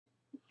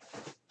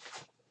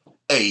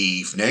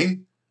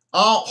Evening,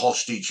 Art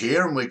Hostage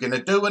here, and we're going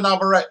to do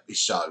another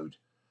episode.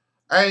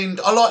 And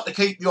I like to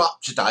keep you up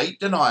to date,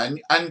 don't I?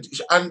 And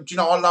you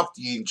know, I love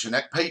the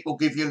internet. People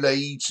give you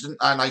leads,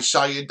 and they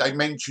say they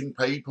mention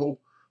people.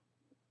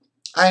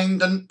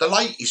 And the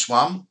latest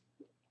one,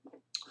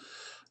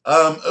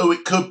 who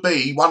it could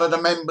be, one of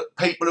the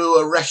people who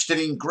were arrested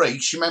in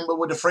Greece. You remember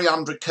with the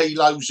 300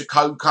 kilos of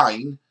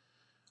cocaine,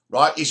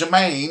 right? Is a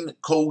man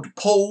called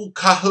Paul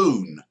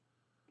Cahoon,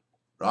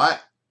 right?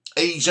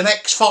 He's an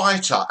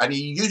ex-fighter, and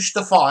he used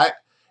to fight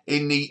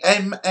in the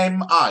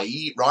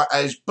MMA, right,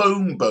 as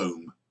Boom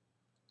Boom.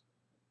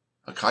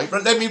 Okay,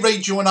 but let me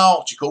read you an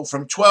article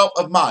from 12th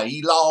of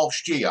May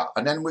last year,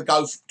 and then we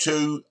go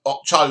to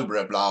October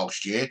of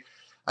last year,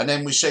 and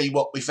then we see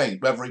what we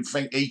think, whether we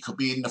think he could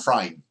be in the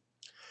frame.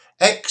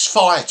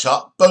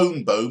 Ex-fighter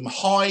Boom Boom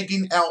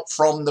hiding out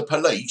from the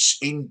police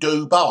in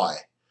Dubai.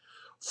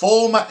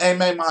 Former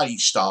MMA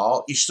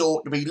star is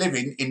thought to be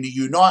living in the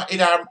United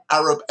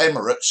Arab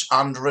Emirates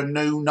under a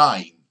new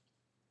name.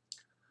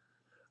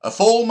 A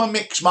former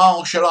mixed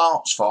martial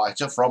arts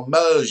fighter from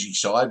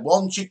Merseyside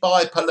wanted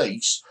by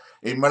police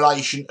in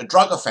relation to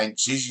drug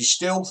offences is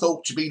still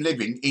thought to be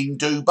living in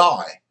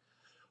Dubai.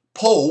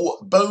 Paul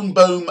Boom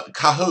Boom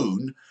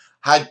Cahoon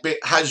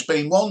has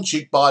been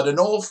wanted by the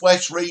North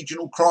West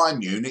Regional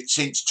Crime Unit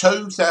since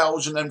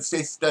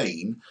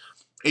 2015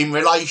 in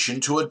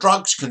relation to a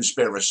drugs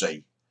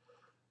conspiracy.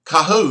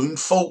 Cahoon,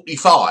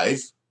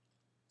 45,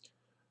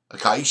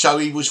 okay, so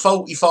he was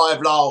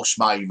 45 last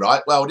May,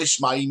 right? Well, this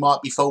May he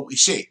might be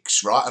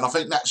 46, right? And I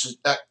think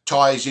that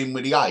ties in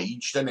with the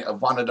age, doesn't it,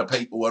 of one of the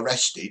people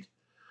arrested.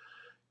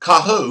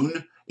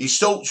 Cahoon is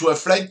thought to have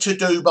fled to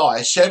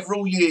Dubai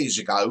several years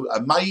ago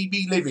and may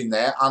be living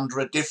there under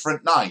a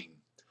different name.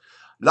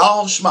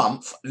 Last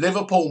month,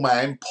 Liverpool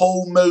man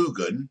Paul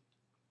Mugan,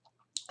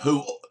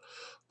 who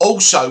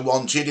also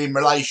wanted in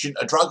relation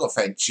to drug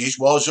offences,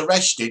 was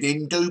arrested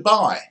in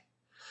Dubai.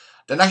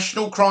 The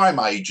National Crime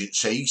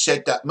Agency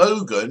said that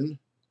Mugan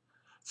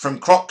from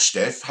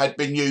Croxteth had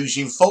been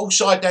using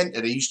false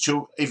identities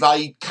to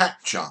evade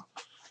capture.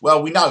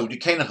 Well, we know the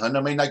Cahoon,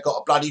 I mean, they've got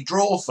a bloody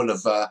drawer full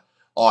of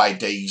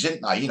IDs,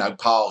 haven't they? You know,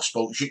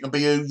 passports, you can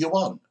be who you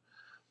want.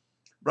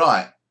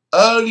 Right.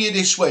 Earlier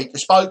this week, the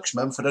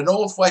spokesman for the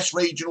North West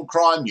Regional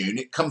Crime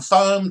Unit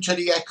confirmed to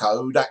the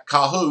Echo that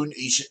Cahoon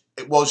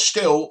was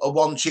still a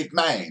wanted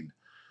man.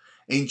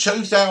 In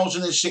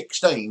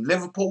 2016,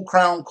 Liverpool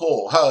Crown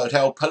Court heard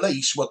how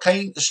police were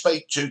keen to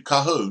speak to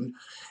Cahoon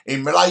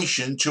in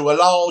relation to a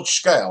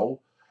large-scale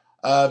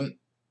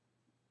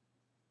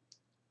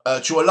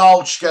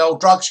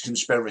drugs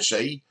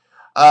conspiracy,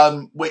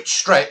 which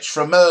stretched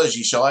from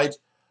Merseyside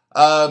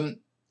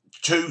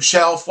to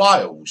South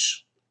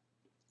Wales.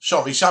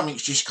 Sorry,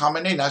 something's just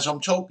coming in as I'm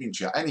talking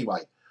to you.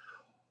 Anyway,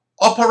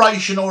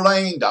 Operation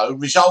Orlando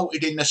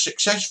resulted in the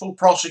successful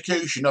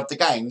prosecution of the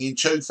gang in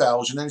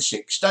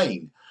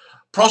 2016.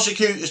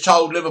 Prosecutors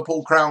told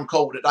Liverpool Crown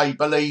Court that they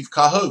believe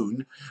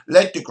Cahoon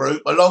led the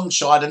group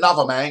alongside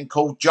another man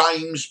called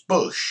James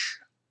Bush.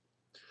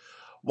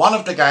 One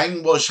of the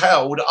gang was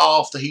held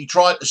after he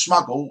tried to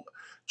smuggle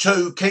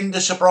 2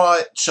 Kinder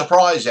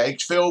Surprise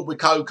eggs filled with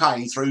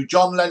cocaine through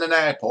John Lennon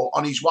Airport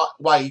on his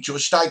way to a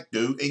stag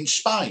do in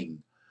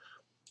Spain.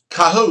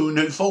 Cahoon,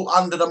 who fought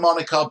under the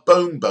moniker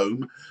Boom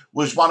Boom,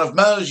 was one of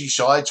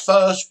Merseyside's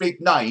first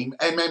big-name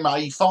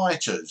MMA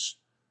fighters.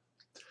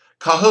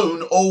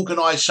 Cahoon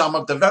organised some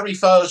of the very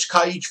first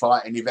cage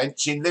fighting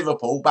events in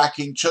Liverpool back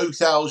in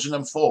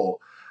 2004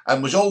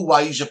 and was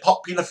always a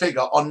popular figure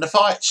on the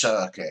fight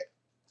circuit.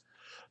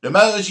 The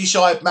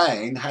Merseyside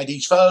man had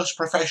his first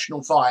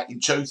professional fight in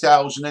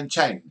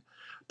 2010.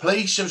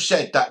 Police have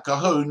said that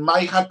Cahoon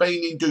may have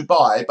been in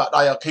Dubai, but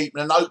they are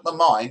keeping an open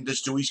mind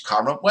as to his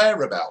current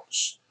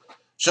whereabouts.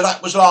 So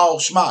that was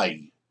last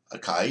May,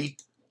 okay?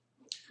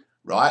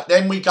 Right,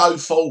 then we go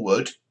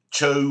forward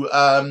to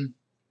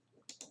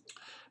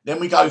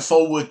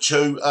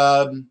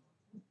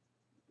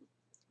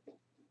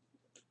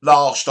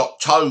last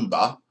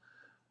October,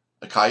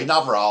 okay,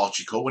 another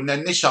article, and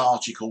then this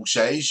article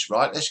says,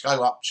 right, let's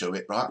go up to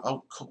it, right,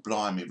 oh, God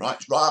blimey, right,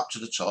 it's right up to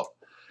the top.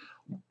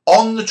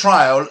 On the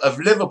trail of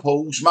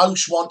Liverpool's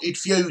most wanted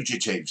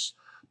fugitives,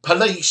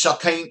 police are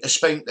keen to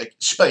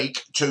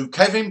speak to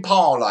Kevin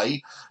Parle,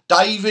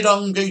 David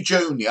Unge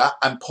Jr.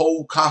 and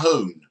Paul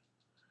Cahoon.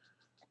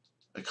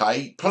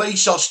 Okay,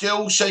 police are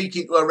still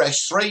seeking to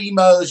arrest 3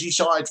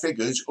 Merseyside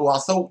figures who are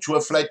thought to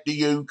have fled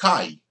the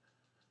UK.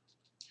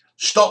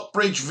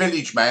 Stockbridge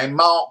village man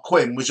Mark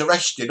Quinn was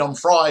arrested on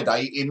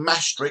Friday in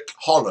Maastricht,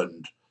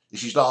 Holland.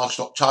 This is last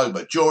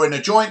October, during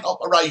a joint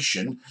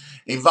operation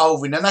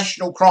involving the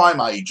National Crime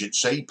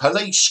Agency,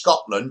 Police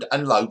Scotland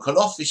and local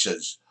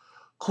officers.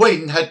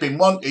 Quinn had been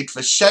wanted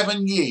for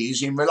 7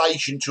 years in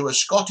relation to a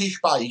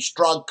Scottish-based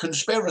drug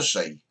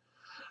conspiracy.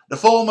 The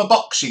former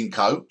boxing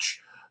coach,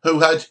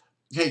 who had...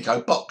 Here you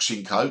go,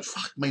 boxing coach.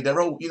 Fuck me,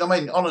 they're all... You know what I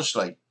mean?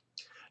 Honestly.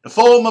 The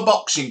former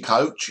boxing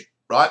coach,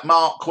 right,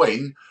 Mark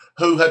Quinn,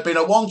 who had been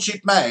a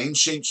wanted man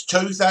since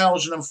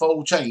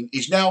 2014,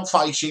 is now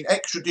facing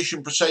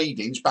extradition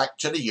proceedings back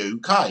to the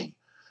UK.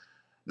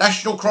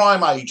 National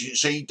Crime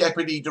Agency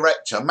Deputy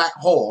Director Matt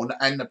Horn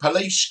and the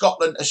Police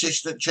Scotland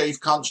Assistant Chief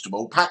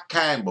Constable Pat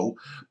Campbell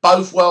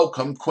both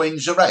welcomed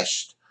Quinn's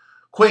arrest.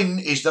 Quinn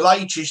is the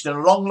latest in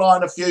a long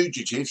line of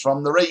fugitives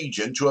from the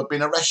region to have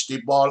been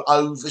arrested while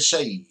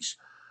overseas.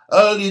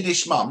 Earlier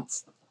this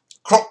month,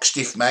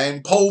 Croxtiff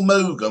man Paul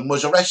Mugan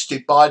was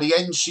arrested by the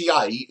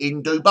NCA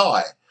in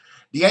Dubai.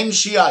 The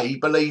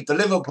NCA believe the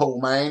Liverpool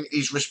man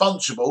is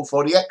responsible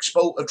for the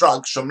export of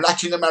drugs from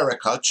Latin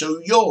America to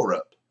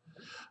Europe.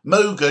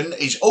 Mugan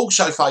is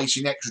also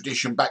facing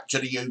extradition back to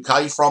the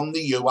UK from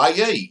the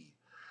UAE.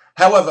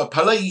 However,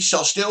 police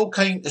are still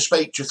keen to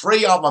speak to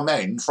 3 other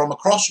men from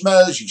across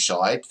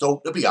Merseyside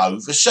thought to be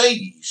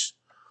overseas.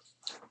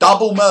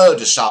 Double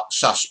murder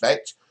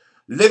suspect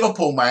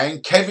Liverpool man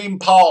Kevin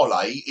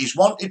Parle is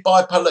wanted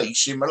by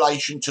police in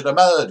relation to the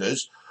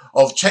murders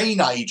of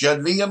teenager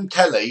Liam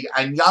Kelly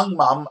and young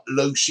mum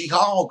Lucy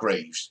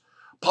Hargreaves.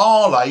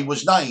 Parle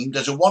was named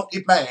as a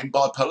wanted man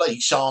by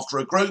police after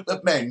a group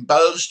of men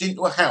burst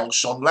into a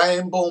house on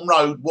Lambourne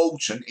Road,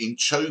 Walton in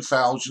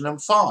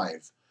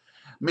 2005.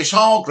 Miss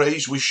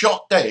Hargreaves was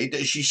shot dead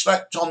as she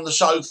slept on the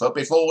sofa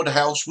before the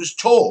house was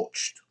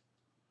torched.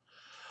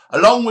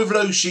 Along with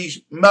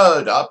Lucy's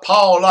murder,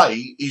 Parle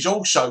is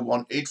also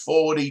wanted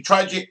for the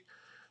tragic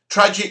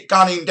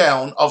gunning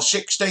down of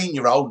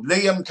 16-year-old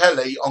Liam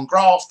Kelly on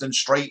Grafton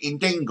Street in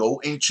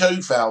Dingle in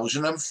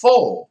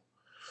 2004.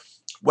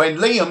 When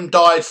Liam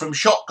died from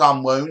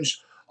shotgun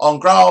wounds on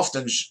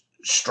Grafton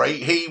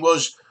Street, he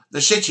was the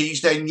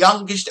city's then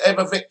youngest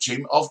ever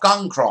victim of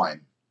gun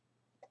crime.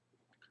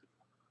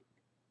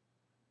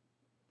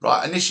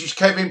 Right, and this is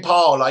Kevin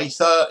Parle,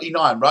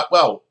 39, right?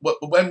 Well,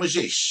 when was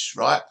this,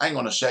 right? Hang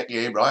on a sec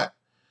here, right?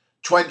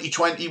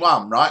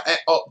 2021, right?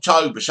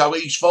 October, so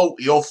he's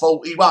 40 or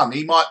 41.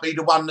 He might be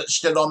the one that's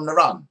still on the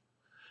run.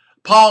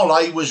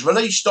 Parle was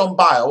released on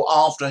bail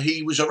after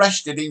he was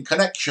arrested in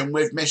connection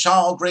with Miss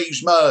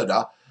Hargreaves'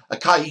 murder, a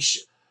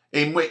case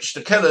in which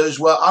the killers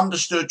were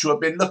understood to have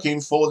been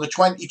looking for the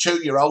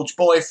 22-year-old's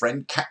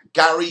boyfriend,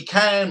 Gary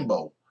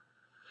Campbell.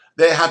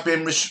 There have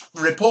been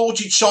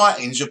reported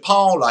sightings of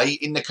Parle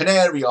in the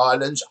Canary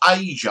Islands,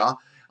 Asia,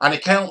 and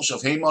accounts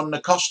of him on the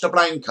Costa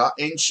Blanca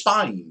in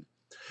Spain.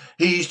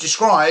 He is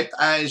described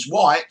as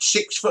white,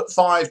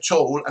 6'5"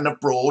 tall and of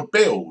broad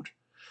build.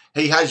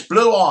 He has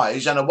blue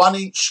eyes and a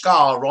 1-inch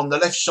scar on the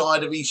left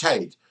side of his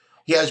head.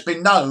 He has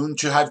been known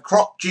to have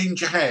cropped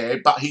ginger hair,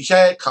 but his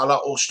hair colour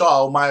or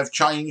style may have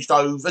changed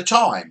over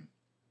time.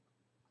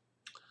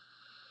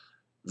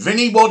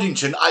 Vinnie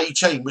Waddington,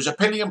 18, was a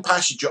pillion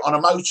passenger on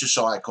a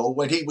motorcycle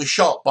when he was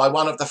shot by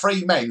one of the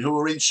 3 men who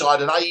were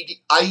inside an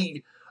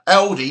Audi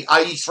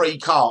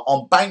A3 car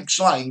on Banks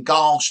Lane,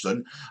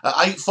 Garston at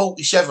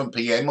 8:47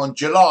 p.m. on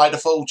July the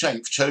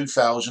 14th,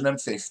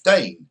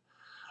 2015.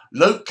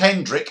 Luke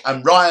Kendrick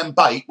and Ryan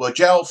Bate were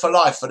jailed for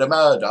life for the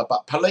murder,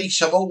 but police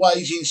have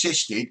always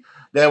insisted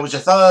there was a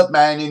 3rd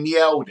man in the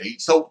Audi,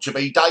 thought to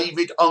be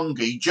David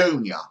Unge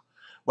Jr.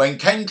 When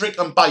Kendrick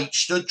and Bate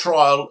stood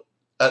trial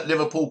at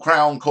Liverpool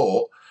Crown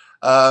Court,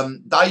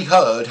 they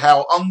heard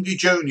how Unge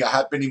Jr.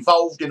 had been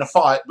involved in a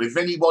fight with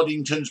Vinnie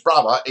Waddington's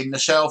brother in a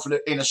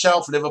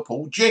South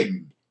Liverpool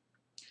gym.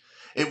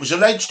 It was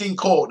alleged in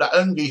court that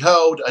Unge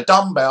hurled a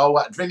dumbbell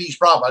at Vinnie's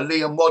brother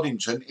Liam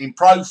Waddington in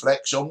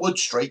Proflex on Wood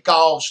Street,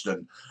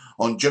 Garston,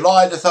 on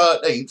July the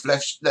 13th,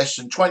 less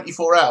than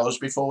 24 hours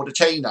before the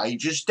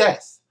teenager's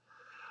death.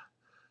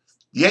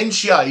 The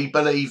NCA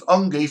believe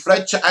Unge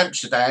fled to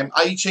Amsterdam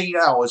 18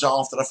 hours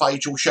after the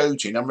fatal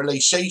shooting and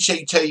released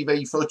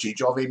CCTV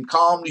footage of him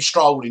calmly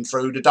strolling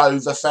through the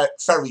Dover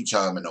ferry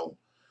terminal.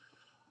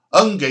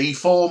 Unge,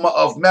 former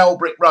of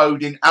Melbrick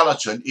Road in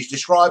Allerton, is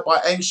described by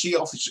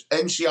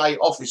NCA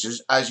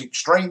officers as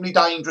extremely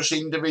dangerous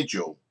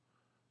individual.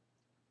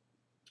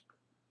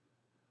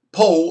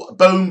 Paul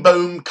Boom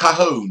Boom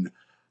Cahoon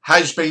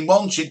has been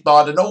wanted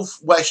by the North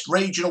West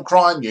Regional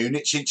Crime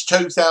Unit since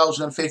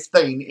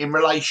 2015 in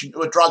relation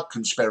to a drug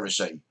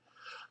conspiracy.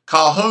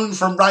 Cahoon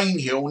from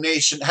Rainhill near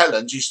St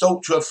Helens is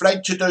thought to have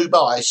fled to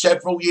Dubai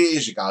several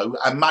years ago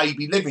and may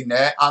be living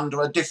there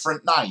under a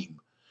different name.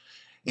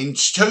 In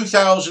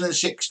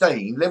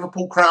 2016,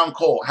 Liverpool Crown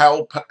Court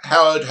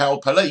heard how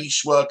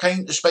police were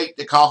keen to speak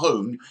to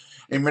Cahoon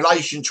in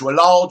relation to a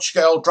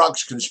large-scale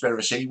drugs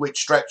conspiracy which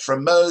stretched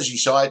from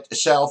Merseyside to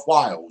South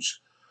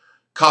Wales.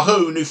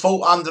 Cahoon, who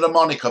fought under the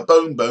moniker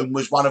Boom Boom,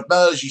 was one of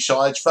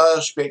Merseyside's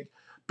first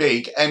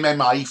big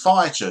MMA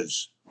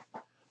fighters.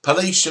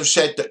 Police have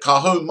said that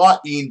Cahoon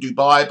might be in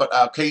Dubai, but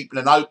are keeping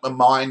an open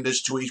mind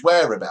as to his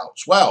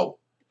whereabouts. Well,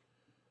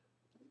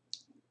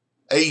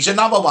 he's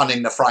another one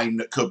in the frame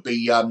that could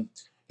be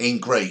in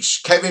Greece.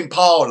 Kevin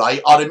Parle,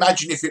 I'd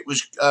imagine if it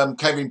was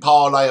Kevin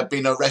Parle had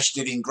been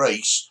arrested in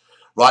Greece,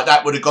 right,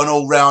 that would have gone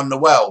all round the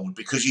world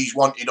because he's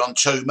wanted on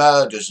 2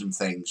 murders and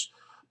things.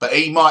 But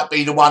he might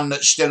be the one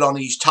that's still on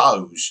his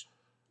toes.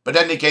 But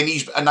then again,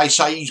 and they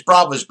say his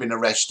brother's been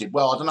arrested.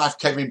 Well, I don't know if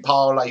Kevin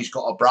Parle's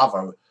got a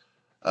brother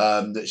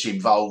that's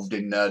involved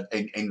in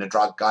the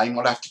drug game.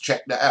 I'll have to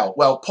check that out.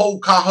 Well,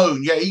 Paul Cahoon,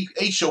 yeah,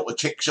 he sort of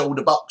ticks all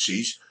the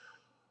boxes.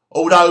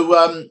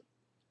 Although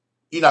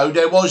you know,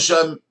 there was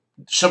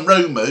some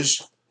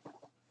rumours.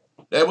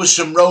 There was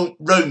some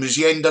rumours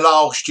the end of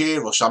last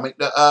year or something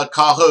that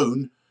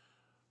Cahoon,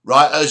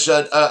 right,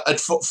 had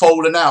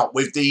fallen out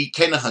with the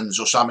Kinahans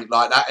or something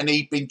like that, and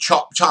he'd been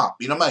chopped up,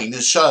 you know what I mean,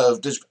 and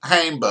served as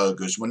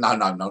hamburgers. Well, no,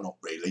 not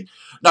really.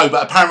 No,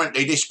 but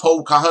apparently this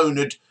Paul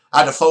Cahoon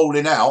had a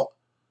falling out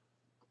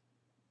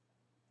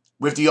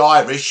with the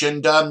Irish,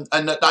 and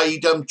that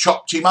they'd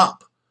chopped him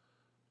up,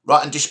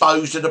 right, and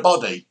disposed of the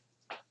body.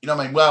 You know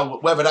what I mean? Well,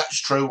 whether that's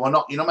true or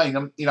not, you know what I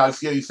mean? You know, a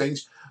few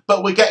things.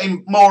 But we're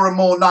getting more and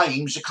more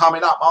names are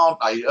coming up, aren't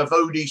they, of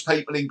who these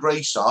people in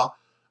Greece are.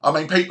 I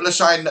mean, people are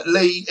saying that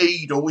Lee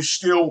Edel is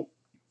still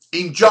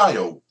in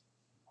jail,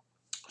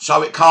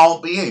 so it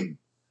can't be him.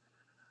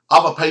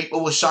 Other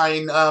people were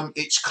saying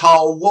it's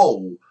Carl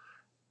Wall,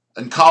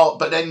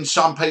 but then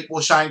some people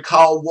were saying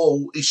Carl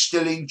Wall is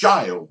still in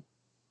jail.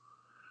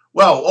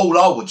 Well, all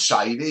I would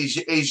say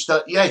is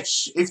that,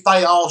 yes, if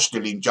they are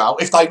still in jail,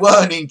 if they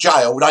weren't in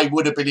jail, they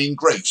would have been in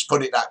Greece,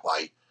 put it that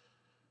way.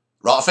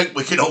 Right, I think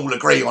we can all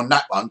agree on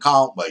that one,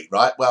 can't we?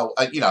 Right, well,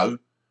 you know,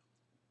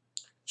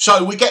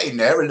 so we're getting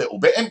there a little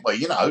bit, ain't we,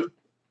 you know?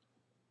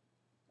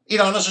 You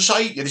know, and as I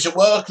say, it's a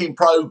work in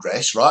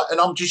progress, right, and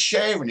I'm just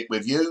sharing it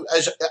with you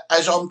as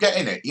I'm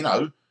getting it, you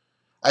know,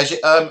 as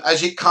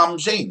it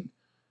comes in.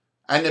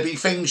 And there'll be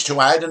things to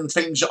add and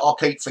things that I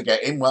keep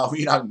forgetting. Well,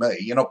 you know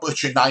me, and I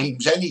butcher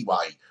names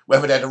anyway,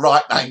 whether they're the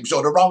right names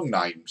or the wrong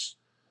names.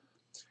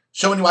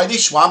 So anyway,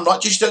 this one,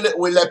 right, just a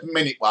little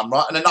 11-minute one,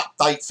 right, and an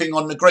update thing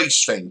on the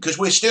Greece thing, because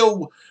we're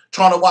still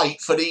trying to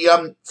wait for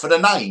the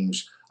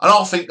names. And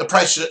I think the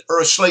press are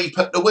asleep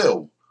at the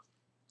wheel.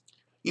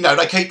 You know,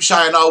 they keep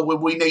saying, oh, well,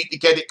 we need to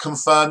get it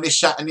confirmed, this,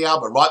 that and the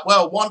other, right?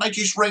 Well, why don't they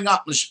just ring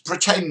up and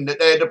pretend that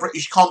they're the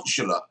British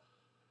consulate?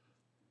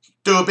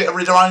 Do a bit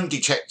of their own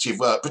detective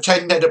work,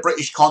 pretend they're the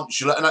British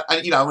consulate,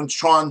 and you know, and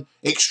try and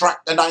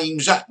extract the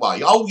names that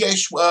way. Oh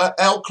yes,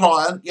 our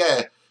client,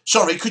 yeah.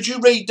 Sorry, could you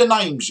read the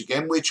names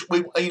again? Which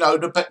you know,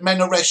 the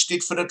men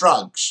arrested for the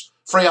drugs,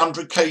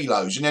 300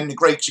 kilos, and then the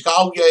Greeks go,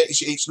 oh yeah,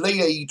 it's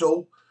Lee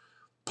Edel,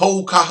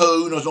 Paul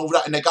Cahoon, and all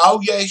that, and they go,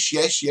 oh yes,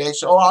 yes,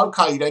 yes. Oh,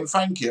 okay then,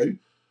 thank you.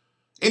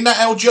 Isn't that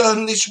how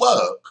journalists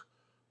work?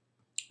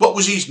 What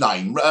was his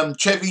name?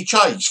 Chevy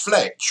Chase,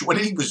 Fletch, when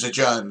he was a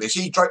journalist,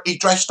 he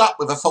dressed up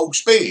with a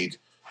false beard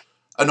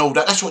and all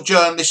that. That's what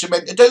journalists are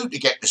meant to do to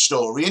get the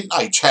story, isn't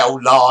they?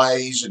 Tell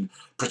lies and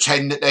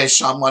pretend that there's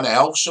someone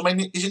else. I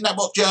mean, isn't that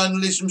what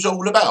journalism's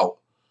all about?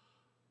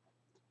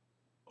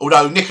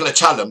 Although Nicola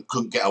Tallant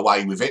couldn't get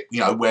away with it,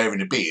 you know,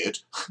 wearing a beard.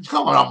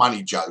 Come on, I'm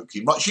only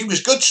joking. But she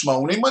was good this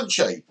morning, wasn't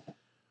she?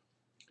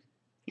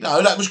 You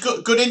know, that was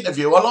good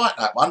interview. I like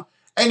that one.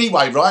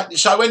 Anyway, right,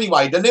 so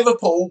anyway, the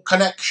Liverpool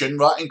connection,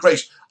 right, in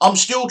Greece. I'm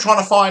still trying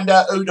to find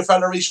out who the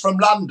fella is from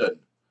London.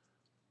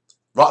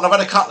 Right, and I've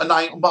had a couple of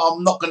names, but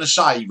I'm not going to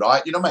say,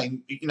 right, you know what I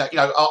mean? You know,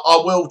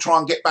 I will try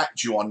and get back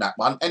to you on that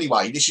one.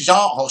 Anyway, this is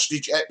Art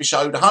Hostage,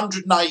 episode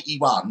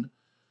 181.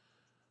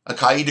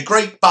 Okay, the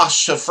Greek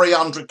bus of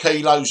 300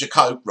 kilos of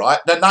coke, right?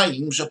 The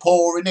names are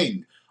pouring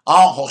in.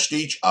 Art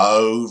Hostage,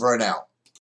 over and out.